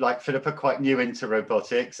 I'm like Philippa, quite new into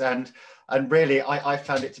robotics, and really I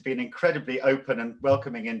found it to be an incredibly open and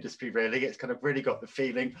welcoming industry. Really, it's kind of really got the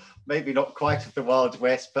feeling, maybe not quite of the Wild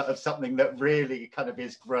West, but of something that really kind of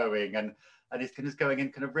is growing and is kind of going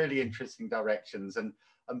in kind of really interesting directions. And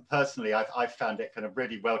personally, I've found it kind of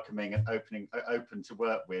really welcoming and open to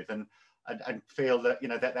work with, and feel that, you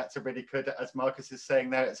know, that's a really good, as Markus is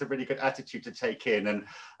saying there, it's a really good attitude to take in,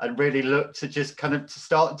 and really look to just kind of to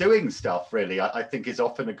start doing stuff, really, I think is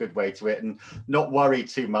often a good way to it, and not worry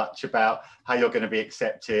too much about how you're going to be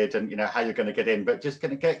accepted and, you know, how you're going to get in, but just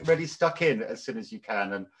going to get really stuck in as soon as you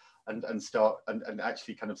can, and start and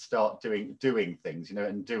actually kind of start doing things, you know,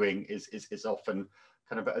 and doing is often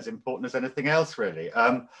kind of as important as anything else, really.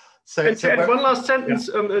 So one last sentence,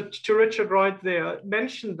 yeah. To Richard right there,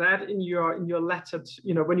 mention that in your letter,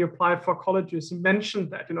 you know, when you apply for colleges, mention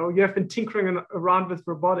that, you know, you have been tinkering around with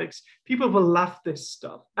robotics. People will love this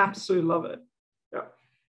stuff, absolutely love it. Yeah.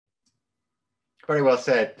 Very well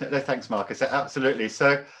said. No, thanks, Markus. Absolutely.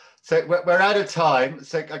 So we're out of time.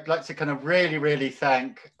 So I'd like to kind of really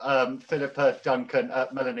thank Philippa, Duncan,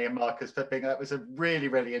 Melanie, and Markus for being. That was a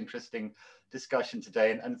really interesting discussion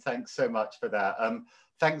today, and thanks so much for that.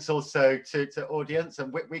 Thanks also to audience,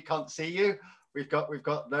 and we can't see you. We've got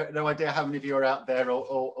no idea how many of you are out there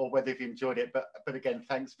or whether you've enjoyed it, but again,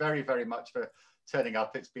 thanks very much for turning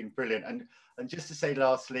up. It's been brilliant. And just to say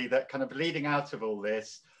lastly that kind of leading out of all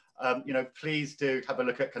this, you know, please do have a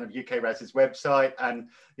look at kind of UKRAS's website, and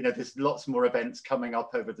you know, there's lots more events coming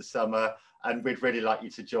up over the summer, and we'd really like you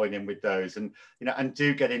to join in with those, and you know, and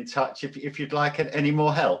do get in touch if you'd like any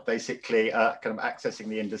more help, basically kind of accessing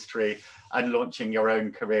the industry and launching your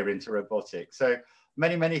own career into robotics. So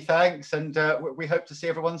many thanks, and we hope to see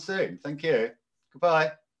everyone soon. Thank you.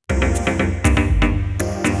 Goodbye.